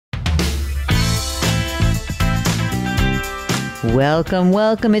Welcome,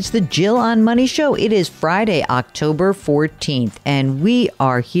 welcome. It's the Jill on Money Show. It is Friday, October 14th, and we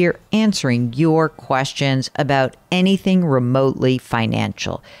are here answering your questions about anything remotely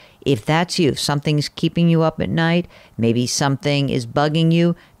financial. If that's you, if something's keeping you up at night, maybe something is bugging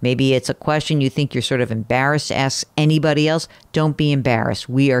you, maybe it's a question you think you're sort of embarrassed to ask anybody else, don't be embarrassed.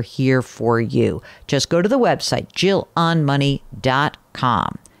 We are here for you. Just go to the website,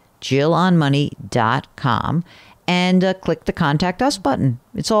 jillonmoney.com, jillonmoney.com, and click the Contact Us button.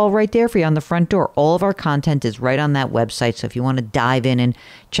 It's all right there for you on the front door. All of our content is right on that website. So if you want to dive in and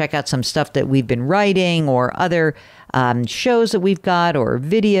check out some stuff that we've been writing or other shows that we've got or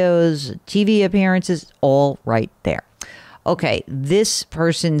videos, TV appearances, all right there. Okay, this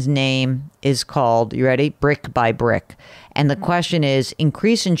person's name is called, you ready? Brick by Brick. And the question is,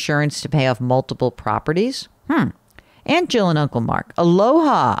 increase insurance to pay off multiple properties? Aunt Jill and Uncle Mark.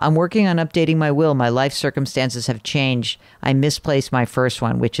 Aloha. I'm working on updating my will. My life circumstances have changed. I misplaced my first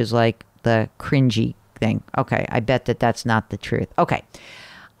one, which is like the cringy thing. Okay, I bet that that's not the truth. Okay.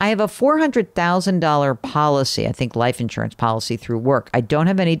 I have a $400,000 policy, I think life insurance policy through work. I don't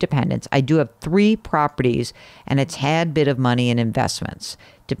have any dependents. I do have 3 properties and a tad bit of money in investments.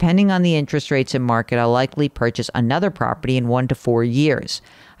 Depending on the interest rates and market, I'll likely purchase another property in 1 to 4 years.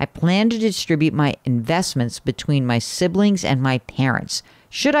 I plan to distribute my investments between my siblings and my parents.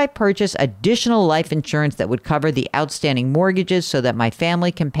 Should I purchase additional life insurance that would cover the outstanding mortgages so that my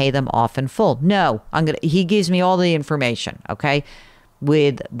family can pay them off in full? No, he gives me all the information, okay,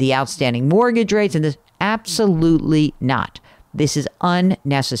 with the outstanding mortgage rates and this. Absolutely not. This is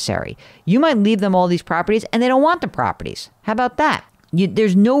unnecessary. You might leave them all these properties and they don't want the properties. How about that?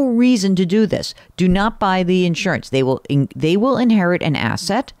 There's no reason to do this. Do not buy the insurance. They will inherit an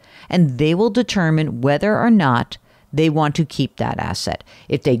asset and they will determine whether or not they want to keep that asset.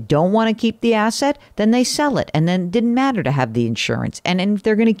 If they don't want to keep the asset, then they sell it. And then it didn't matter to have the insurance. And if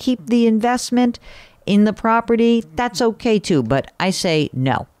they're going to keep the investment in the property, that's okay too. But I say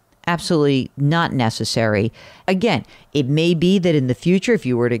no, absolutely not necessary. Again, it may be that in the future, if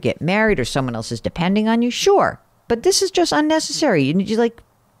you were to get married or someone else is depending on you, sure. But this is just unnecessary. You need to like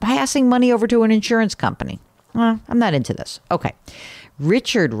passing money over to an insurance company. I'm not into this. Okay.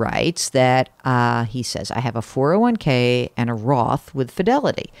 Richard writes that he says, I have a 401k and a Roth with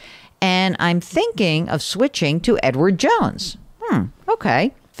Fidelity, and I'm thinking of switching to Edward Jones.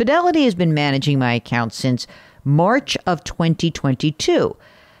 Okay. Fidelity has been managing my account since March of 2022.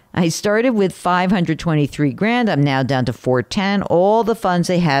 I started with 523 grand. I'm now down to 410. All the funds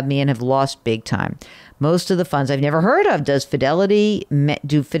they have me in have lost big time. Most of the funds I've never heard of. Do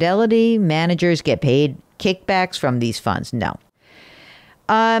Fidelity managers get paid kickbacks from these funds? No.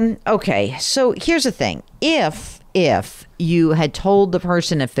 Okay, so here's the thing. If you had told the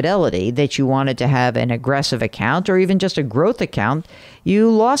person at Fidelity that you wanted to have an aggressive account or even just a growth account, you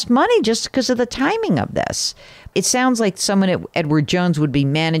lost money just because of the timing of this. It sounds like someone at Edward Jones would be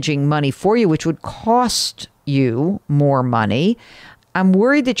managing money for you, which would cost you more money. I'm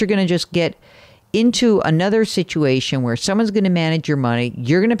worried that you're going to just get into another situation where someone's going to manage your money.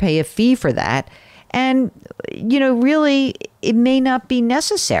 You're going to pay a fee for that. And, really, it may not be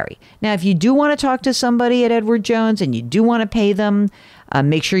necessary. Now, if you do want to talk to somebody at Edward Jones and you do want to pay them,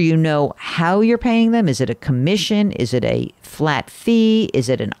 make sure you know how you're paying them. Is it a commission? Is it a flat fee? Is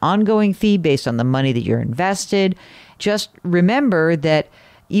it an ongoing fee based on the money that you're invested? Just remember that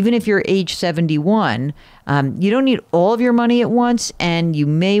even if you're age 71, you don't need all of your money at once, and you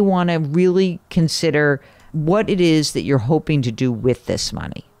may want to really consider what it is that you're hoping to do with this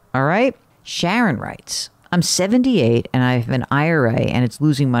money. All right? Sharon writes, I'm 78 and I have an IRA and it's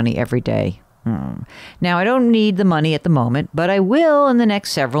losing money every day. Now, I don't need the money at the moment, but I will in the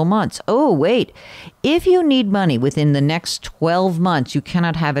next several months. Oh, wait. If you need money within the next 12 months, you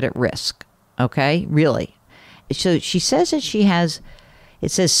cannot have it at risk. Okay? Really. So she says that she has, it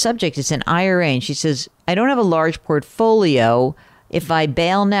says subject, it's an IRA. And she says, I don't have a large portfolio. If I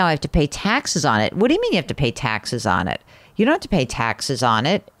bail now, I have to pay taxes on it. What do you mean you have to pay taxes on it? You don't have to pay taxes on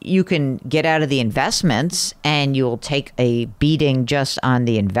it. You can get out of the investments and you'll take a beating just on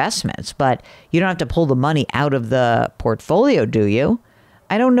the investments, but you don't have to pull the money out of the portfolio, do you?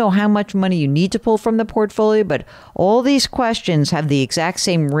 I don't know how much money you need to pull from the portfolio, but all these questions have the exact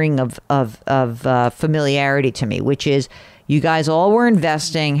same ring of familiarity to me, which is you guys all were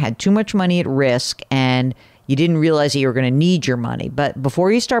investing, had too much money at risk, and you didn't realize that you were going to need your money. But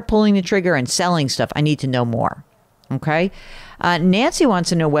before you start pulling the trigger and selling stuff, I need to know more. Okay. Nancy wants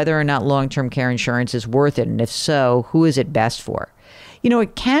to know whether or not long-term care insurance is worth it. And if so, who is it best for?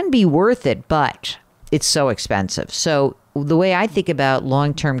 It can be worth it, but it's so expensive. So the way I think about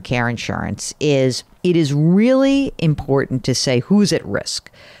long-term care insurance is it is really important to say who's at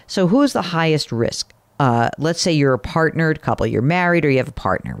risk. So who is the highest risk? Let's say you're a partnered couple, you're married or you have a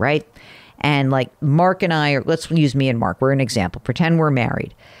partner, right? And like Mark and I, or let's use me and Mark, we're an example. Pretend we're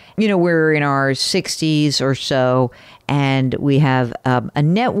married. We're in our 60s or so, and we have a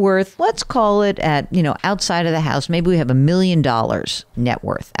net worth, let's call it at, outside of the house. Maybe we have $1 million net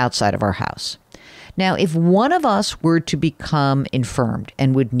worth outside of our house. Now, if one of us were to become infirmed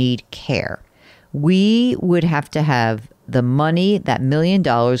and would need care, we would have to have the money, that $1 million,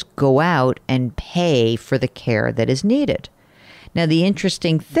 go out and pay for the care that is needed. Now, the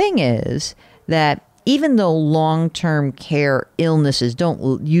interesting thing is that even though long-term care illnesses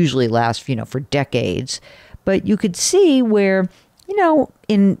don't usually last, for decades, but you could see where,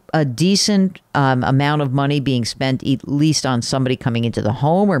 in a decent amount of money being spent, at least on somebody coming into the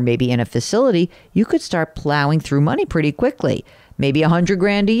home or maybe in a facility, you could start plowing through money pretty quickly. Maybe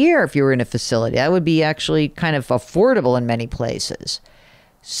 $100,000 a year if you were in a facility. That would be actually kind of affordable in many places.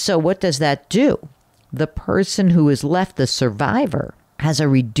 So what does that do? The person who is left, the survivor, has a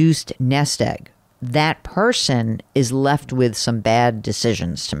reduced nest egg. That person is left with some bad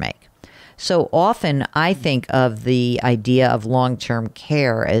decisions to make. So often I think of the idea of long-term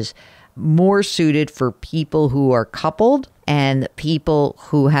care as more suited for people who are coupled and people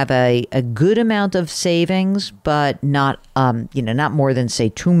who have a good amount of savings, but not more than,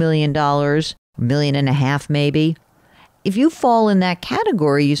 say, $2 million, $1.5 million maybe. If you fall in that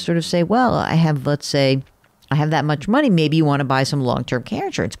category, you sort of say, well, I have that much money. Maybe you want to buy some long-term care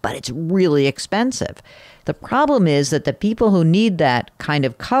insurance, but it's really expensive. The problem is that the people who need that kind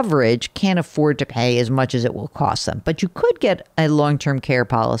of coverage can't afford to pay as much as it will cost them. But you could get a long-term care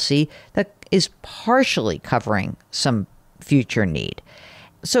policy that is partially covering some future need.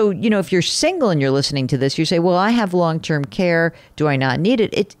 So, if you're single and you're listening to this, you say, well, I have long-term care. Do I not need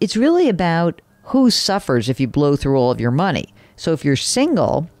it? It's really about who suffers if you blow through all of your money. So if you're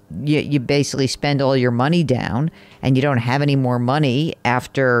single, you basically spend all your money down and you don't have any more money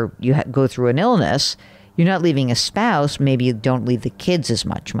after you go through an illness. You're not leaving a spouse. Maybe you don't leave the kids as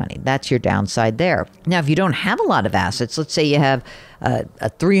much money. That's your downside there. Now, if you don't have a lot of assets, let's say you have a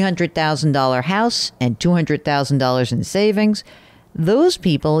 $300,000 house and $200,000 in savings. Those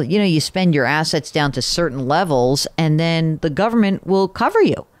people, you spend your assets down to certain levels and then the government will cover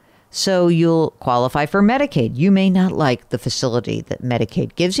you. So you'll qualify for Medicaid. You may not like the facility that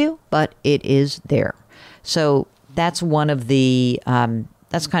Medicaid gives you, but it is there. So that's one of the,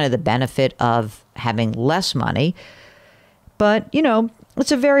 that's kind of the benefit of having less money. But,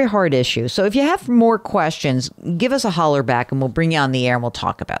 it's a very hard issue. So if you have more questions, give us a holler back and we'll bring you on the air and we'll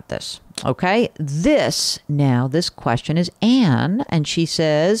talk about this. Okay. This question is Anne, and she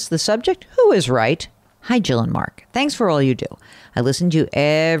says, the subject, who is right? Hi, Jill and Mark. Thanks for all you do. I listen to you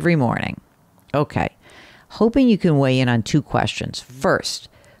every morning. Okay. Hoping you can weigh in on two questions. First,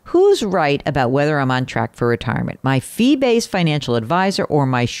 who's right about whether I'm on track for retirement? My fee-based financial advisor or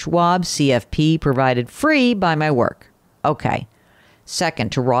my Schwab CFP provided free by my work? Okay.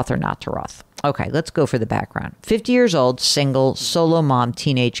 Second, to Roth or not to Roth? Okay, let's go for the background. 50 years old, single, solo mom,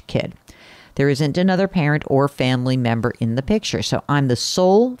 teenage kid. There isn't another parent or family member in the picture. So I'm the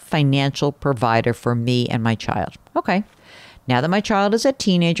sole financial provider for me and my child. Okay. Now that my child is a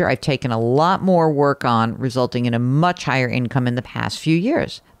teenager, I've taken a lot more work on, resulting in a much higher income in the past few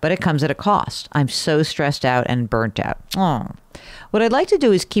years. But it comes at a cost. I'm so stressed out and burnt out. Oh. What I'd like to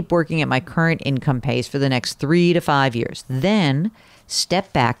do is keep working at my current income pace for the next 3 to 5 years. Then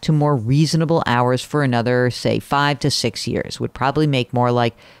step back to more reasonable hours for another, say, 5 to 6 years. Would probably make more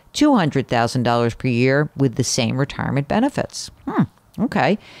like $200,000 per year with the same retirement benefits.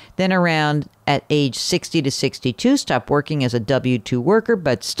 Okay. Then around at age 60 to 62, stop working as a W-2 worker,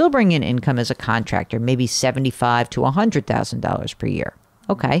 but still bring in income as a contractor, maybe $75,000 to $100,000 per year.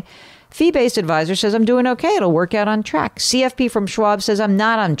 Okay. Fee-based advisor says I'm doing okay. It'll work out on track. CFP from Schwab says I'm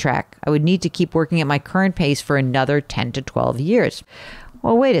not on track. I would need to keep working at my current pace for another 10 to 12 years.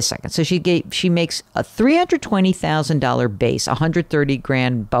 Well, wait a second. So she makes a $320,000 base,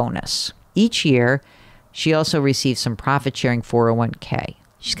 $130,000 bonus each year. She also receives some profit sharing 401k.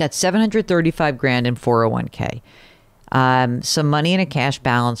 She's got $735,000 in 401k. Some money in a cash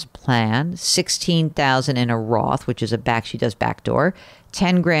balance plan, $16,000 in a Roth, which is she does backdoor,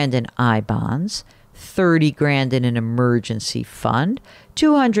 $10,000 in I-bonds, $30,000 in an emergency fund,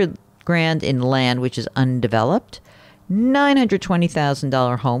 $200,000 in land, which is undeveloped,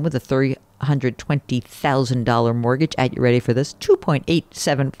 $920,000 home with a $320,000 mortgage at, you ready for this,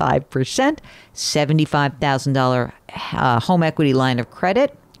 2.875%, $75,000 home equity line of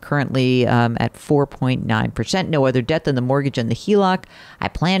credit, currently at 4.9%. No other debt than the mortgage and the HELOC. I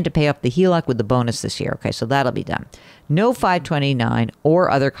plan to pay off the HELOC with the bonus this year. Okay, so that'll be done. No 529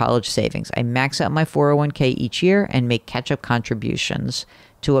 or other college savings. I max out my 401k each year and make catch-up contributions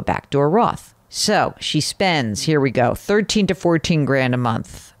to a backdoor Roth. So she spends, here we go, 13 to 14 grand a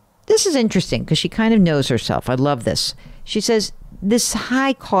month. This is interesting because she kind of knows herself. I love this. She says, this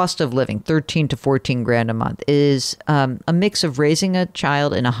high cost of living, 13 to 14 grand a month, is a mix of raising a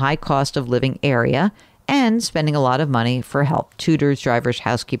child in a high cost of living area and spending a lot of money for help. Tutors, drivers,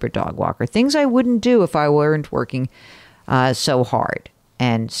 housekeeper, dog walker. Things I wouldn't do if I weren't working so hard,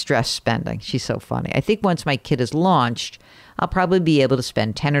 and stress spending. She's so funny. I think once my kid is launched, I'll probably be able to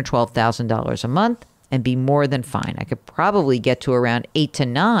spend $10,000 or $12,000 a month and be more than fine. I could probably get to around 8 to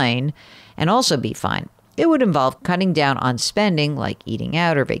 9 and also be fine. It would involve cutting down on spending like eating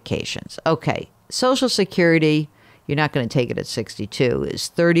out or vacations. Okay, Social Security, you're not going to take it at 62, is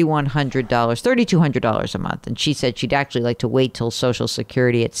 $3,200 a month. And she said she'd actually like to wait till Social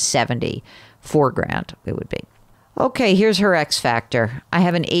Security at 70, $4,000 it would be. Okay, here's her X factor. I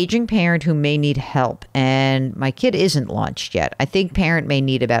have an aging parent who may need help, and my kid isn't launched yet. I think parent may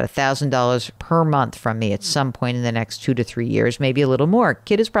need about $1,000 per month from me at some point in the next 2 to 3 years, maybe a little more.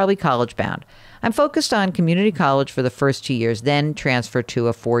 Kid is probably college bound. I'm focused on community college for the first 2 years, then transfer to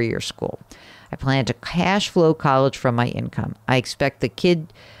a 4-year school. I plan to cash flow college from my income. I expect the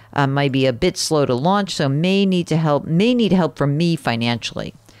kid might be a bit slow to launch, so may need help from me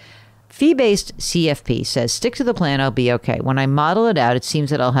financially. Fee-based CFP says, stick to the plan, I'll be okay. When I model it out, it seems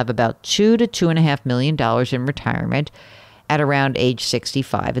that I'll have about $2 to $2.5 million in retirement at around age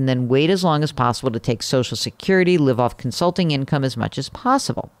 65, and then wait as long as possible to take Social Security, live off consulting income as much as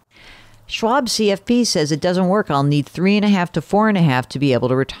possible. Schwab CFP says it doesn't work. I'll need 3.5 to 4.5 to be able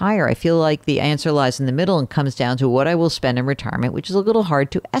to retire. I feel like the answer lies in the middle and comes down to what I will spend in retirement, which is a little hard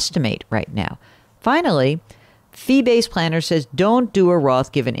to estimate right now. Finally, fee-based planner says, don't do a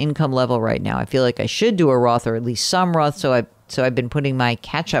Roth given income level right now. I feel like I should do a Roth or at least some Roth, so I've been putting my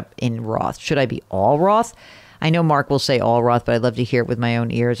catch-up in Roth. Should I be all Roth? I know Mark will say all Roth, but I'd love to hear it with my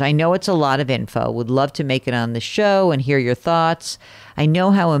own ears. I know it's a lot of info. Would love to make it on the show and hear your thoughts. I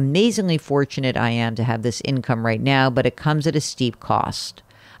know how amazingly fortunate I am to have this income right now, but it comes at a steep cost.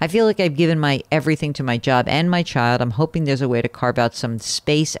 I feel like I've given my everything to my job and my child. I'm hoping there's a way to carve out some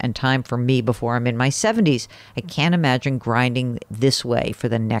space and time for me before I'm in my 70s. I can't imagine grinding this way for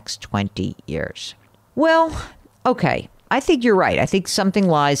the next 20 years. Well, okay. I think you're right. I think something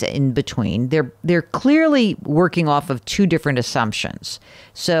lies in between. They're clearly working off of two different assumptions.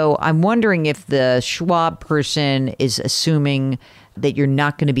 So I'm wondering if the Schwab person is assuming that you're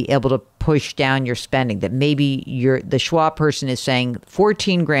not going to be able to push down your spending, that maybe the Schwab person is saying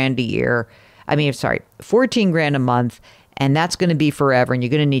 14 grand a month, and that's going to be forever, and you're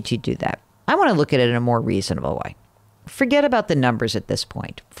going to need to do that. I want to look at it in a more reasonable way. Forget about the numbers at this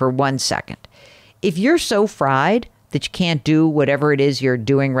point for 1 second. If you're so fried that you can't do whatever it is you're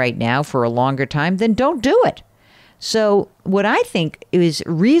doing right now for a longer time, then don't do it. So what I think is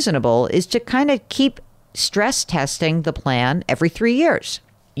reasonable is to kind of keep stress testing the plan every 3 years.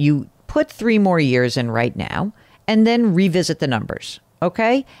 You put 3 more years in right now and then revisit the numbers.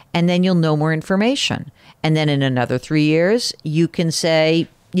 Okay. And then you'll know more information. And then in another 3 years, you can say,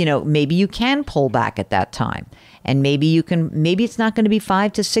 maybe you can pull back at that time. And maybe it's not going to be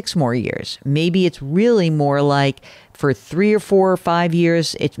 5 to 6 more years. Maybe it's really more like for 3 or 4 or 5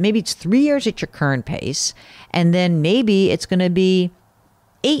 years, maybe it's 3 years at your current pace. And then maybe it's going to be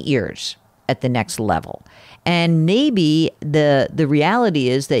 8 years at the next level. And maybe the reality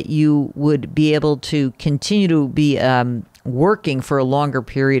is that you would be able to continue to be working for a longer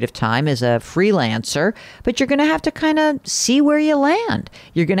period of time as a freelancer, but you're going to have to kind of see where you land.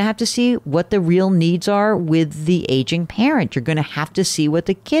 You're going to have to see what the real needs are with the aging parent. You're going to have to see what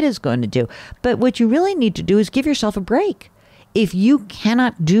the kid is going to do. But what you really need to do is give yourself a break. If you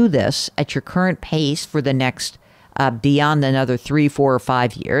cannot do this at your current pace for the next beyond another 3, 4, or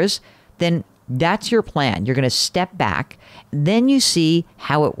 5 years, then that's your plan. You're going to step back. Then you see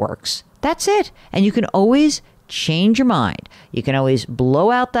how it works. That's it. And you can always change your mind. You can always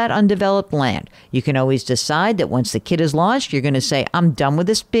blow out that undeveloped land. You can always decide that once the kid is launched, you're going to say, I'm done with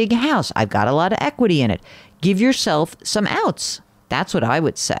this big house. I've got a lot of equity in it. Give yourself some outs. That's what I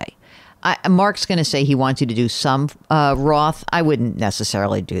would say. Mark's going to say he wants you to do some Roth. I wouldn't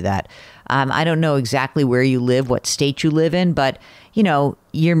necessarily do that. I don't know exactly where you live, what state you live in, but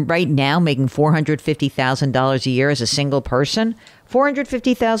you're right now making $450,000 a year as a single person.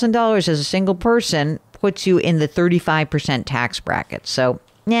 $450,000 as a single person puts you in the 35% tax bracket. So,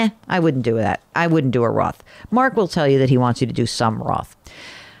 I wouldn't do that. I wouldn't do a Roth. Mark will tell you that he wants you to do some Roth.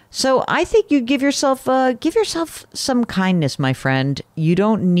 So I think you give yourself some kindness, my friend. You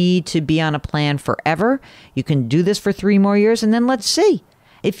don't need to be on a plan forever. You can do this for 3 more years, and then let's see.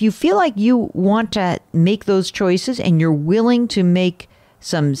 If you feel like you want to make those choices and you're willing to make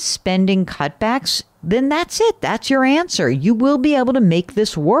some spending cutbacks, then that's it. That's your answer. You will be able to make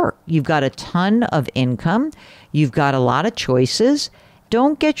this work. You've got a ton of income. You've got a lot of choices.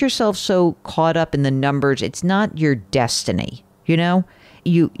 Don't get yourself so caught up in the numbers. It's not your destiny, you know?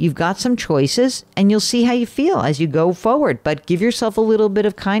 You've got some choices, and you'll see how you feel as you go forward. But give yourself a little bit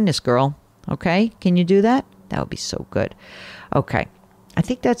of kindness, girl. Okay? Can you do that? That would be so good. Okay. I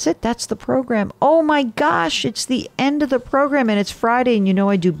think that's it. That's the program. Oh my gosh, it's the end of the program, and it's Friday, and you know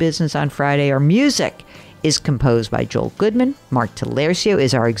I do business on Friday. Our music is composed by Joel Goodman. Mark Talercio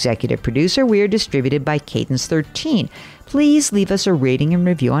is our executive producer. We are distributed by Cadence 13. Please leave us a rating and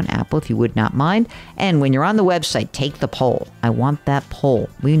review on Apple if you would not mind. And when you're on the website, take the poll. I want that poll.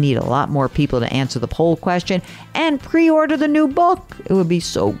 We need a lot more people to answer the poll question and pre-order the new book. It would be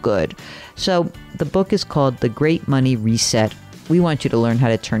so good. So the book is called The Great Money Reset. We want you to learn how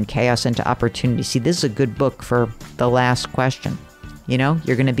to turn chaos into opportunity. See, this is a good book for the last question. You know,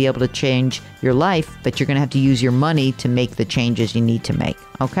 you're going to be able to change your life, but you're going to have to use your money to make the changes you need to make.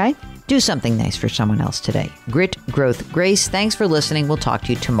 Okay? Do something nice for someone else today. Grit, growth, grace. Thanks for listening. We'll talk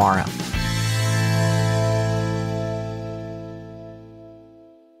to you tomorrow.